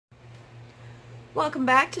Welcome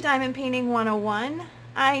back to Diamond Painting 101.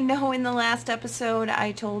 I know in the last episode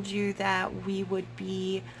I told you that we would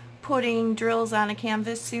be putting drills on a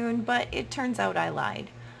canvas soon, but it turns out I lied.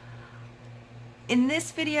 In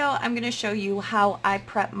this video I'm going to show you how I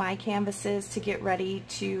prep my canvases to get ready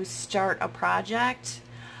to start a project,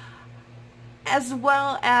 as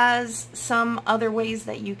well as some other ways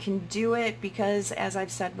that you can do it, because as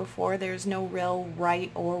I've said before, there's no real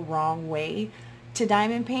right or wrong way to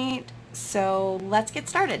diamond paint. So let's get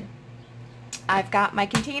started. I've got my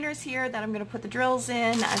containers here that I'm going to put the drills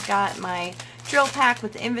in. I've got my drill pack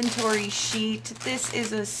with the inventory sheet. This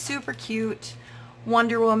is a super cute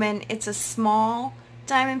Wonder Woman. It's a small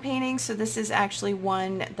diamond painting, so this is actually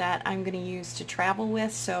one that I'm going to use to travel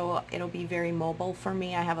with, so it'll be very mobile for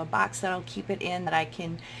me. I have a box that I'll keep it in that I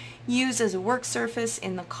can use as a work surface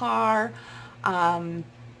in the car,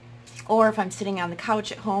 or if I'm sitting on the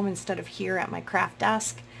couch at home instead of here at my craft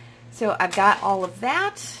desk. So I've got all of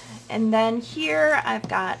that, and then here I've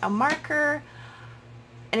got a marker,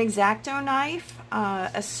 an X-Acto knife,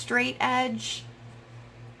 a straight edge,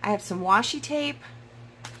 I have some washi tape,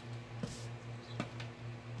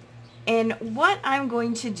 and what I'm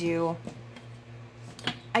going to do,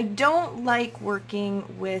 I don't like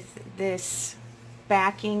working with this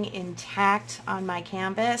backing intact on my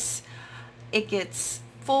canvas. It gets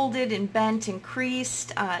folded and bent and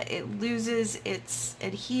creased. It loses its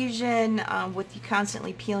adhesion with you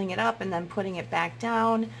constantly peeling it up and then putting it back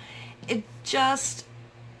down. It just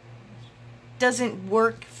doesn't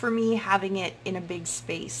work for me having it in a big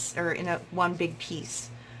space or in one big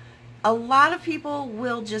piece. A lot of people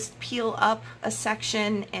will just peel up a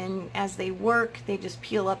section, and as they work they just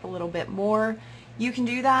peel up a little bit more. You can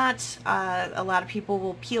do that. A lot of people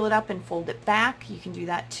will peel it up and fold it back. You can do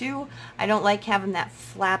that too. I don't like having that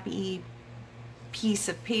flappy piece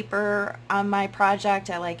of paper on my project.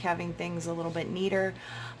 I like having things a little bit neater.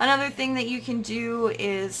 Another thing that you can do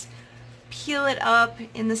is peel it up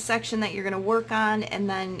in the section that you're going to work on, and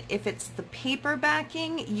then if it's the paper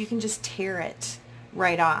backing, you can just tear it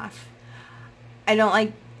right off. I don't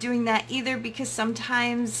like doing that either, because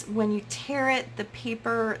sometimes when you tear it, the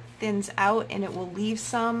paper thins out and it will leave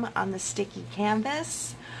some on the sticky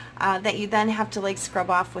canvas that you then have to like scrub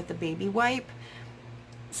off with a baby wipe.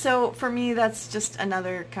 So for me, that's just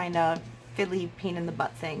another kind of fiddly pain in the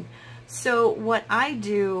butt thing. So what I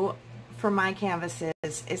do for my canvases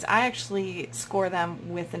is I actually score them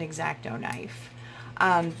with an X-Acto knife.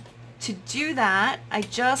 To do that, I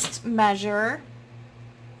just measure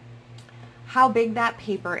how big that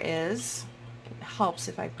paper is. It helps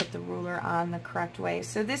if I put the ruler on the correct way.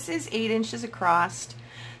 So this is 8 inches across.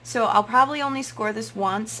 So I'll probably only score this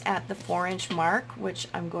once at the 4-inch mark, which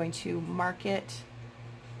I'm going to mark it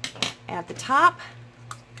at the top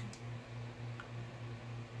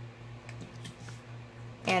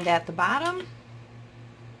and at the bottom.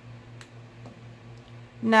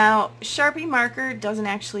 Now, Sharpie marker doesn't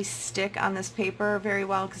actually stick on this paper very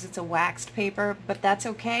well because it's a waxed paper, but that's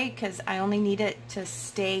okay because I only need it to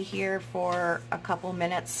stay here for a couple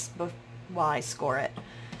minutes while I score it.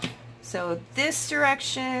 So this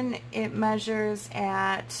direction, it measures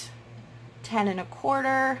at 10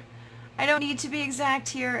 1/4. I don't need to be exact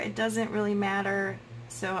here, it doesn't really matter.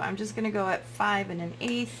 So I'm just going to go at 5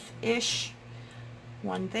 1/8-ish.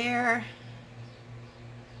 One there.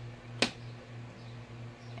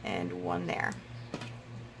 And one there.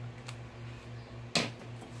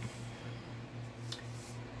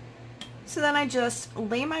 So then I just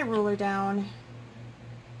lay my ruler down,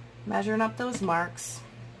 measuring up those marks.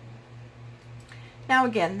 Now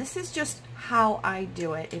again, this is just how I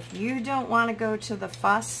do it. If you don't want to go to the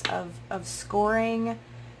fuss of scoring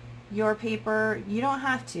your paper, you don't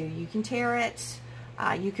have to. You can tear it.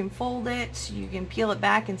 You can fold it, you can peel it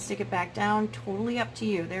back and stick it back down, totally up to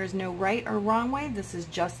you. There's no right or wrong way, this is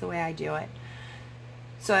just the way I do it.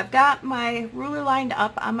 So I've got my ruler lined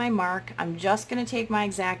up on my mark. I'm just going to take my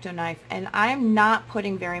X-Acto knife, and I'm not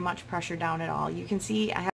putting very much pressure down at all. You can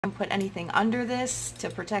see I haven't put anything under this to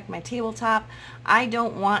protect my tabletop. I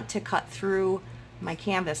don't want to cut through my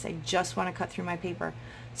canvas, I just want to cut through my paper.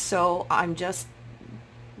 So I'm just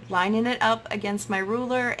lining it up against my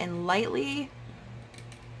ruler and lightly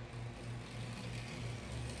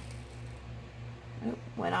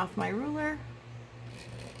went off my ruler,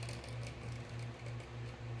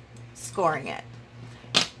 scoring it.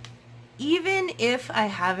 Even if I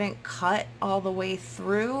haven't cut all the way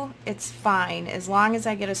through, it's fine as long as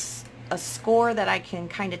I get a score that I can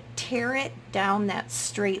kind of tear it down that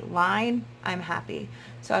straight line. I'm happy.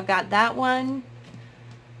 So I've got that one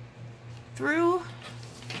through,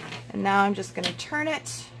 and now I'm just going to turn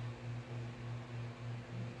it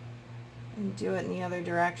and do it in the other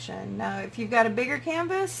direction. Now if you've got a bigger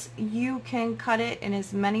canvas, you can cut it in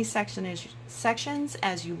as many sections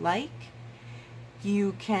as you like.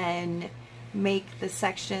 You can make the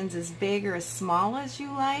sections as big or as small as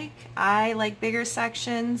you like. I like bigger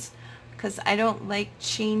sections because I don't like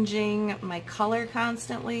changing my color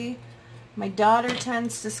constantly. My daughter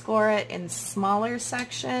tends to score it in smaller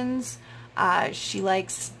sections. She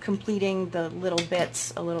likes completing the little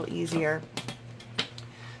bits a little easier.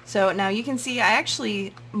 So now you can see I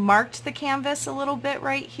actually marked the canvas a little bit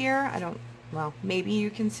right here. Well, maybe you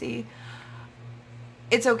can see.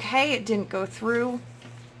 It's okay, it didn't go through.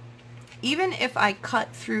 Even if I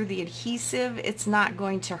cut through the adhesive, it's not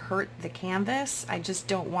going to hurt the canvas. I just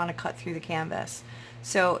don't want to cut through the canvas.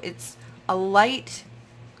 So it's a light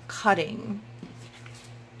cutting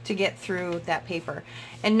to get through that paper.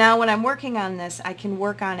 And now when I'm working on this, I can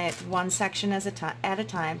work on it one section at a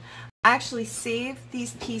time. I actually saved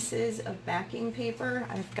these pieces of backing paper.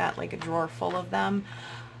 I've got like a drawer full of them.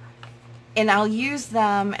 And I'll use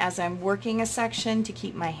them as I'm working a section to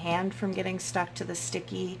keep my hand from getting stuck to the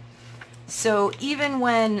sticky. So even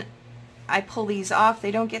when I pull these off,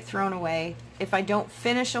 they don't get thrown away. If I don't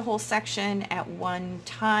finish a whole section at one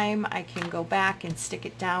time, I can go back and stick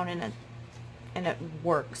it down, and it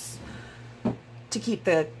works to keep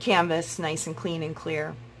the canvas nice and clean and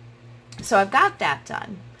clear. So I've got that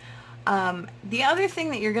done. The other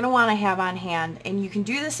thing that you're going to want to have on hand, and you can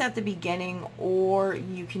do this at the beginning or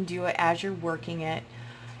you can do it as you're working it,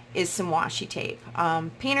 is some washi tape.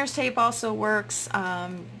 Painter's tape also works.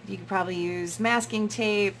 You could probably use masking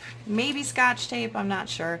tape, maybe Scotch tape, I'm not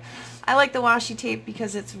sure. I like the washi tape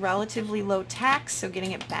because it's relatively low tax, so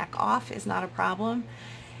getting it back off is not a problem.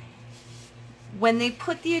 When they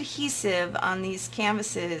put the adhesive on these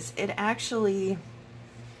canvases, it actually,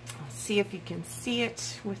 let's see if you can see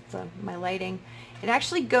it with my lighting, it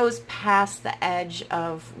actually goes past the edge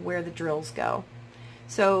of where the drills go.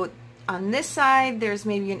 So on this side, there's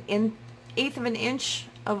maybe an eighth of an inch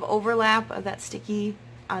of overlap of that sticky.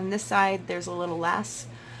 On this side, there's a little less.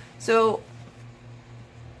 So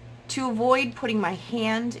to avoid putting my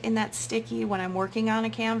hand in that sticky when I'm working on a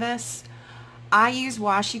canvas, I use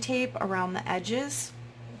washi tape around the edges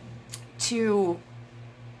to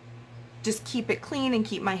just keep it clean and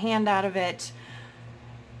keep my hand out of it.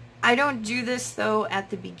 I don't do this though at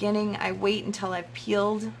the beginning. I wait until I've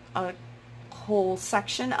peeled a whole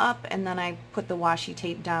section up, and then I put the washi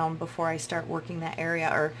tape down before I start working that area,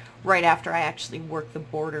 or right after I actually work the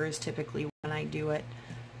borders, typically when I do it,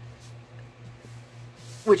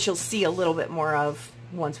 which you'll see a little bit more of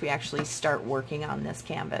once we actually start working on this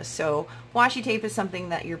canvas. So washi tape is something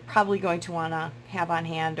that you're probably going to want to have on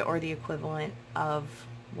hand, or the equivalent of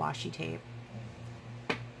washi tape.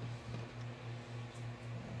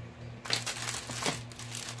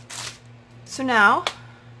 So now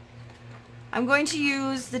I'm going to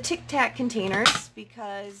use the Tic Tac containers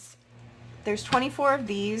because there's 24 of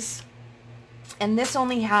these, and this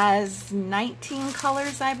only has 19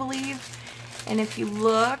 colors, I believe. And if you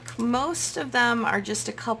look, most of them are just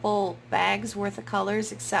a couple bags worth of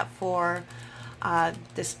colors, except for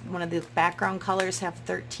this one of the background colors have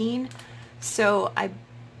 13. So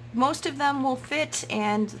most of them will fit,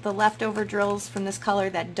 and the leftover drills from this color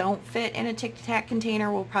that don't fit in a Tic Tac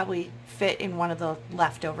container will probably fit in one of the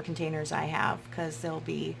leftover containers I have, because there'll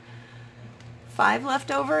be 5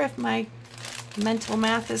 left over if my mental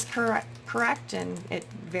math is correct, and it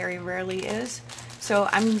very rarely is. So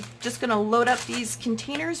I'm just going to load up these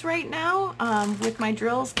containers right now with my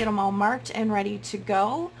drills, get them all marked and ready to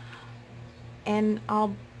go, and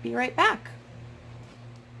I'll be right back.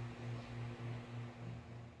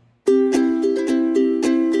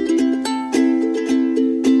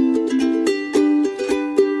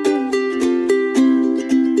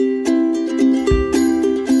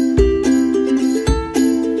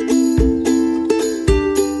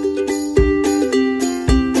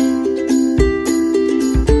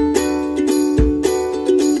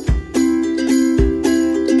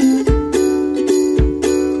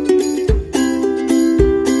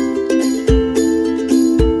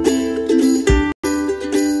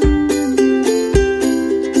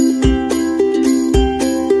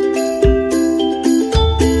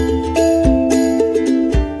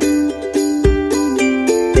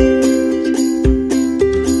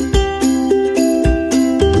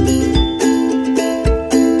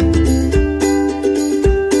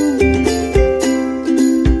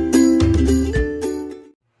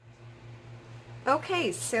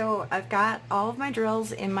 Okay, so I've got all of my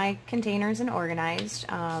drills in my containers and organized.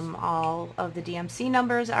 All of the DMC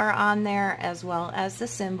numbers are on there, as well as the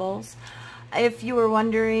symbols. If you were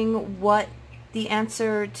wondering what the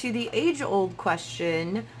answer to the age-old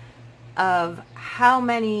question of how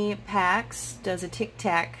many packs does a Tic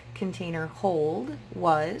Tac container hold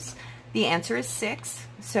was, the answer is 6.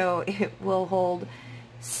 So it will hold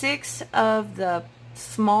 6 of the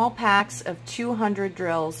small packs of 200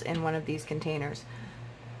 drills in one of these containers.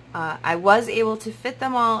 I was able to fit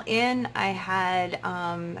them all in. I had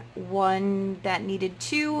one that needed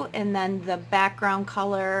 2, and then the background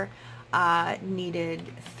color needed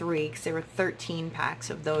 3, because there were 13 packs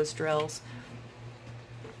of those drills.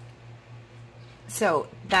 So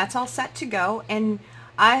that's all set to go, and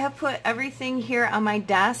I have put everything here on my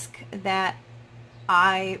desk that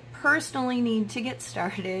I personally need to get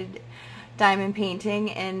started diamond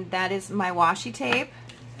painting, and that is my washi tape,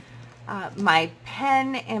 my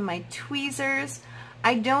pen, and my tweezers.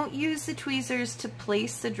 I don't use the tweezers to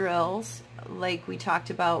place the drills like we talked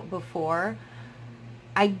about before.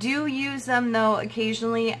 I do use them though.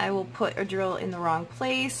 Occasionally I will put a drill in the wrong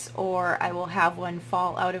place, or I will have one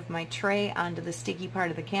fall out of my tray onto the sticky part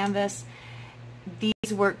of the canvas.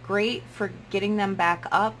 These work great for getting them back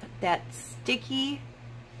up. That sticky,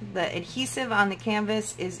 the adhesive on the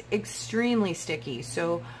canvas is extremely sticky,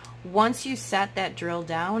 so once you set that drill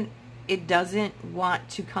down, it doesn't want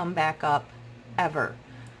to come back up ever.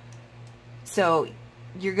 So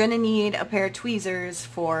you're going to need a pair of tweezers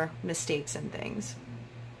for mistakes and things.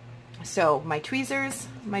 So my tweezers,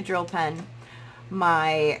 my drill pen,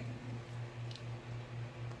 my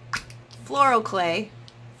floral clay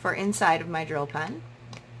for inside of my drill pen,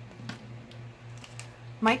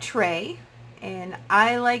 my tray, and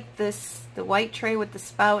I like this, the white tray with the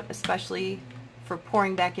spout, especially for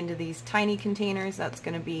pouring back into these tiny containers. That's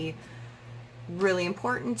going to be really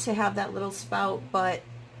important to have that little spout, but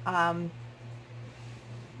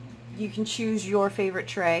you can choose your favorite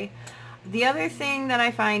tray. The other thing that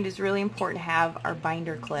I find is really important to have are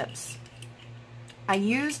binder clips. I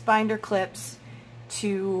use binder clips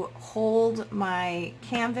to hold my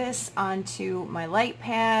canvas onto my light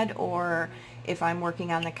pad, or if I'm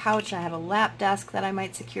working on the couch, I have a lap desk that I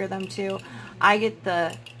might secure them to. I get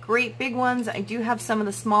the great big ones. I do have some of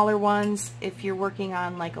the smaller ones. If you're working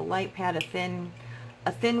on like a light pad, a thin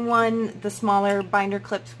one, the smaller binder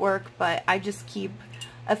clips work, but I just keep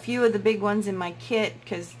a few of the big ones in my kit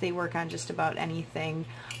because they work on just about anything.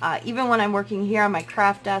 Even when I'm working here on my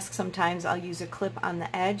craft desk, sometimes I'll use a clip on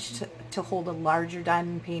the edge to hold a larger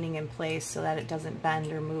diamond painting in place so that it doesn't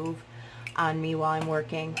bend or move on me while I'm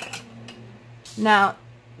working. Now,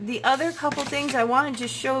 the other couple things I wanted to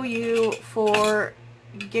show you for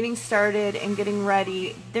getting started and getting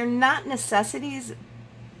ready, they're not necessities,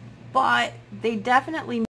 but they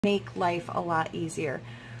definitely make life a lot easier.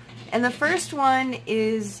 And the first one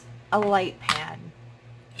is a light pad.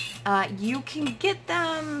 You can get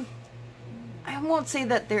them, I won't say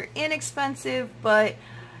that they're inexpensive, but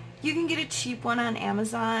you can get a cheap one on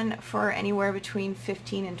Amazon for anywhere between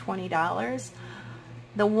 $15 and $20.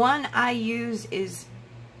 The one I use is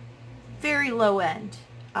very low end.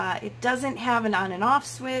 It doesn't have an on and off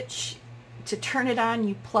switch. To turn it on,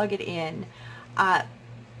 you plug it in.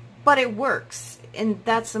 But it works, and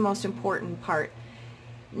that's the most important part.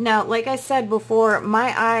 Now, like I said before,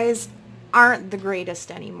 my eyes aren't the greatest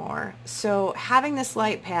anymore, so having this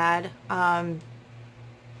light pad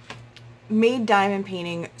made diamond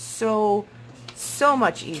painting so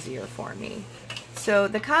much easier for me. So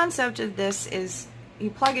the concept of this is you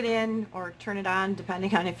plug it in or turn it on,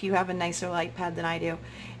 depending on if you have a nicer light pad than I do,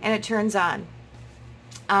 and it turns on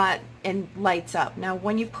and lights up. Now,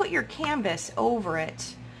 when you put your canvas over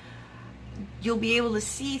it, you'll be able to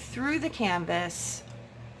see through the canvas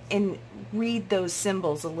and read those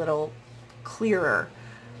symbols a little clearer.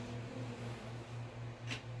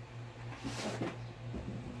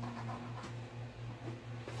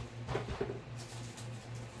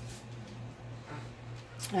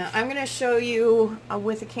 Now, I'm going to show you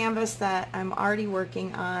with a canvas that I'm already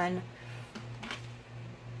working on.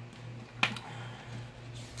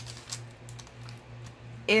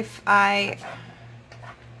 This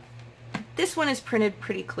one is printed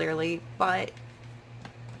pretty clearly, but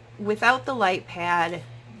without the light pad,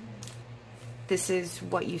 this is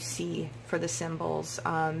what you see for the symbols.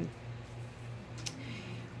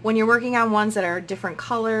 When you're working on ones that are different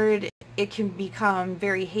colored, it can become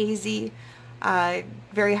very hazy,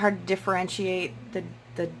 very hard to differentiate the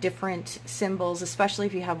different symbols, especially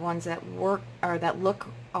if you have ones that work or that look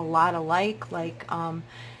a lot alike, like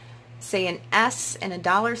say an S and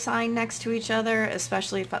a $sign next to each other,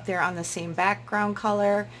 especially if they're on the same background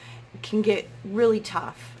color. It can get really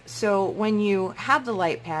tough. So when you have the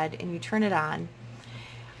light pad and you turn it on,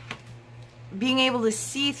 being able to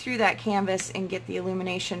see through that canvas and get the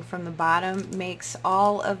illumination from the bottom makes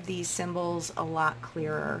all of these symbols a lot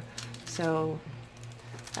clearer. So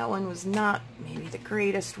that one was not maybe the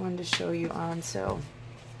greatest one to show you on, so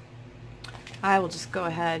I will just go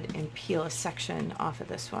ahead and peel a section off of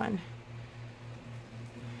this one.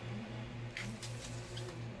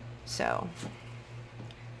 So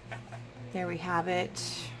there we have it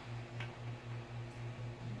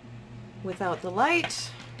without the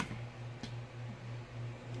light.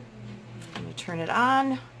 I'm going to turn it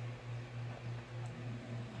on.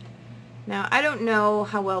 Now, I don't know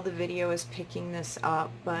how well the video is picking this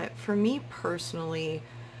up, but for me personally,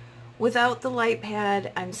 without the light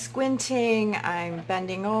pad, I'm squinting, I'm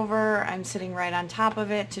bending over, I'm sitting right on top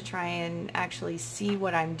of it to try and actually see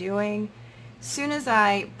what I'm doing. As soon as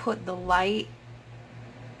I put the light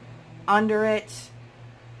under it,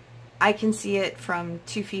 I can see it from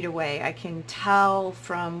 2 feet away. I can tell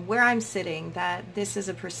from where I'm sitting that this is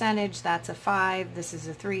a percentage, that's a 5, this is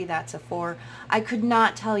a 3, that's a 4. I could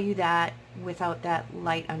not tell you that without that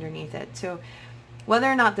light underneath it. So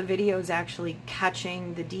whether or not the video is actually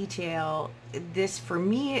catching the detail, this for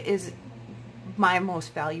me is my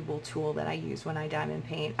most valuable tool that I use when I diamond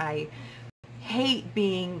paint. I hate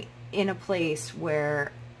being in a place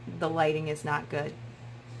where the lighting is not good.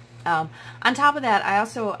 On top of that,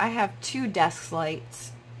 I have 2 desk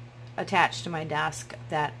lights attached to my desk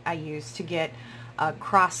that I use to get a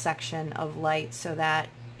cross section of light so that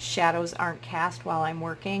shadows aren't cast while I'm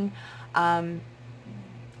working. I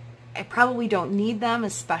probably don't need them,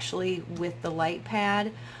 especially with the light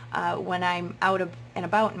pad. When I'm out and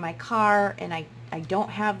about in my car and I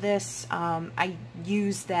don't have this, I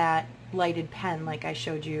use that lighted pen like I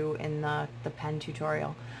showed you in the pen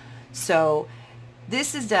tutorial. So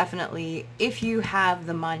this is definitely, if you have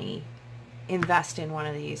the money, invest in one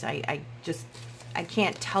of these. I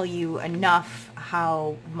can't tell you enough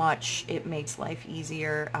how much it makes life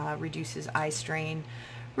easier, reduces eye strain,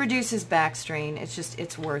 reduces back strain.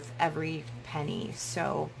 It's worth every penny.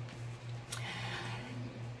 So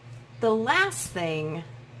the last thing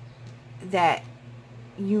that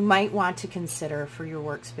you might want to consider for your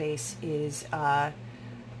workspace is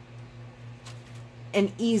an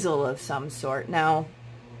easel of some sort. Now,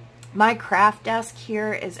 my craft desk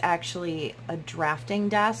here is actually a drafting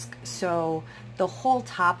desk, so the whole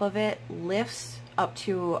top of it lifts up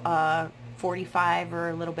to a 45 or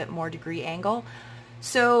a little bit more degree angle.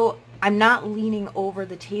 So I'm not leaning over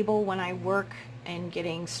the table when I work and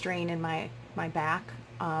getting strain in my back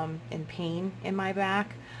and pain in my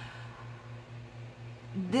back.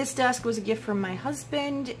 This desk was a gift from my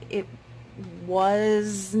husband. It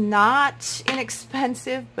was not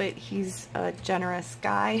inexpensive, but he's a generous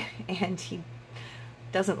guy and he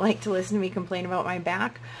doesn't like to listen to me complain about my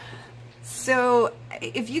back. So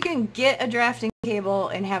if you can get a drafting table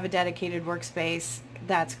and have a dedicated workspace,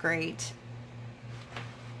 that's great.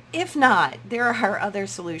 If not, there are other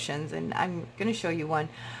solutions, and I'm going to show you one.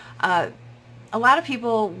 A lot of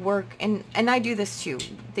people work, and I do this too,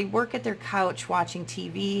 they work at their couch watching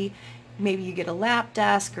TV. Maybe you get a lap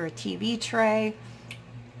desk or a TV tray.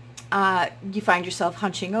 You find yourself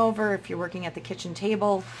hunching over if you're working at the kitchen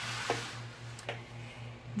table.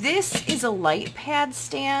 This is a light pad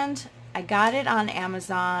stand. I got it on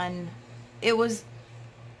Amazon. It was,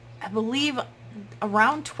 I believe,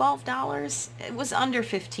 around $12. It was under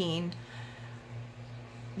 $15.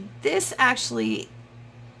 This actually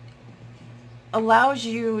allows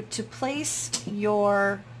you to place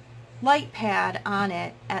your light pad on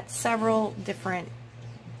it at several different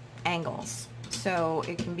angles. So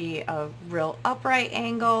it can be a real upright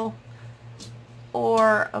angle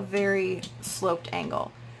or a very sloped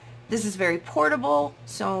angle. This is very portable,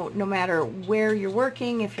 so no matter where you're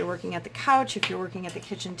working, if you're working at the couch, if you're working at the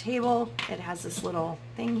kitchen table, it has this little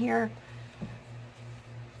thing here.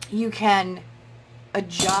 You can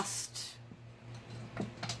adjust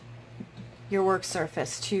your work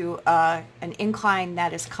surface to an incline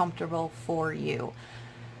that is comfortable for you.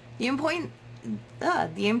 The important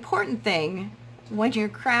thing when you're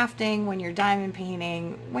crafting, when you're diamond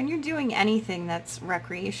painting, when you're doing anything that's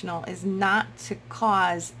recreational is not to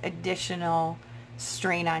cause additional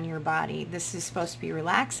strain on your body. This is supposed to be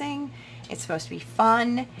relaxing. It's supposed to be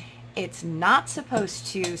fun. It's not supposed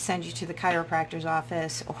to send you to the chiropractor's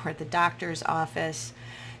office or the doctor's office.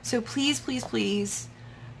 So please, please, please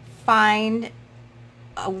find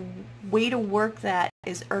a way to work that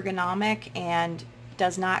is ergonomic and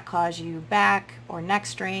does not cause you back or neck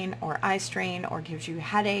strain or eye strain or gives you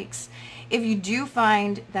headaches. If you do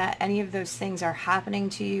find that any of those things are happening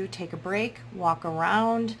to you, take a break, walk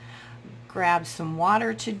around, grab some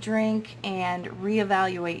water to drink, and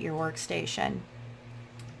reevaluate your workstation.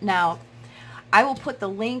 Now, I will put the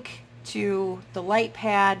link to the light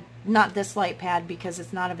pad, not this light pad because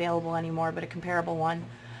it's not available anymore, but a comparable one.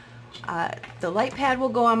 The light pad will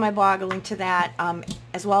go on my blog, a link to that,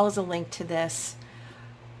 as well as a link to this.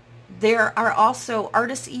 There are also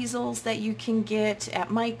artist easels that you can get at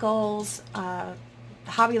Michael's,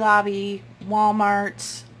 Hobby Lobby,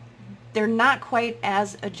 Walmart. They're not quite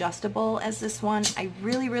as adjustable as this one. I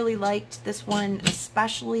really liked this one,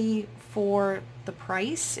 especially for the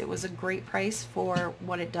price. It was a great price for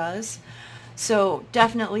what it does. So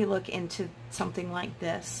definitely look into something like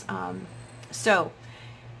this. So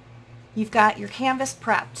you've got your canvas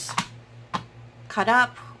prepped, cut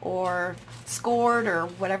up or scored or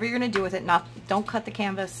whatever you're going to do with it. Don't cut the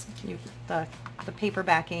canvas, the paper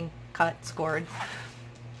backing, cut, scored.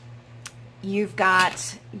 You've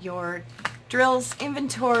got your drills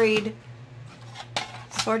inventoried,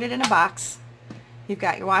 sorted in a box. You've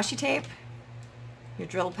got your washi tape, your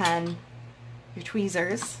drill pen, your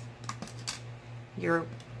tweezers, your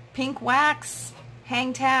pink wax,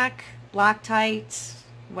 hang tack, Loctite,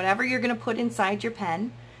 whatever you're going to put inside your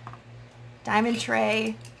pen, diamond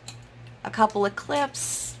tray, a couple of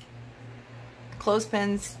clips,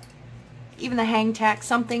 clothespins, even the hang tack,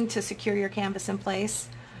 something to secure your canvas in place.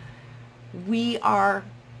 We are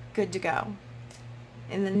good to go.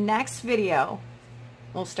 In the next video,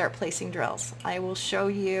 we'll start placing drills. I will show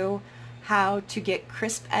you how to get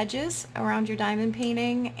crisp edges around your diamond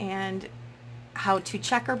painting and how to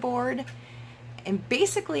checkerboard and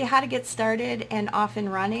basically how to get started and off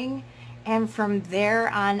and running. And from there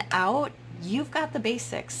on out, you've got the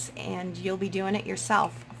basics and you'll be doing it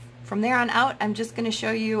yourself. From there on out, I'm just going to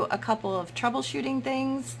show you a couple of troubleshooting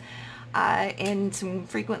things and some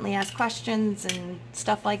frequently asked questions and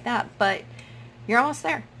stuff like that. But you're almost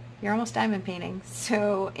there. You're almost diamond painting.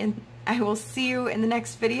 So I will see you in the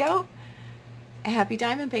next video. Happy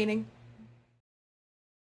diamond painting.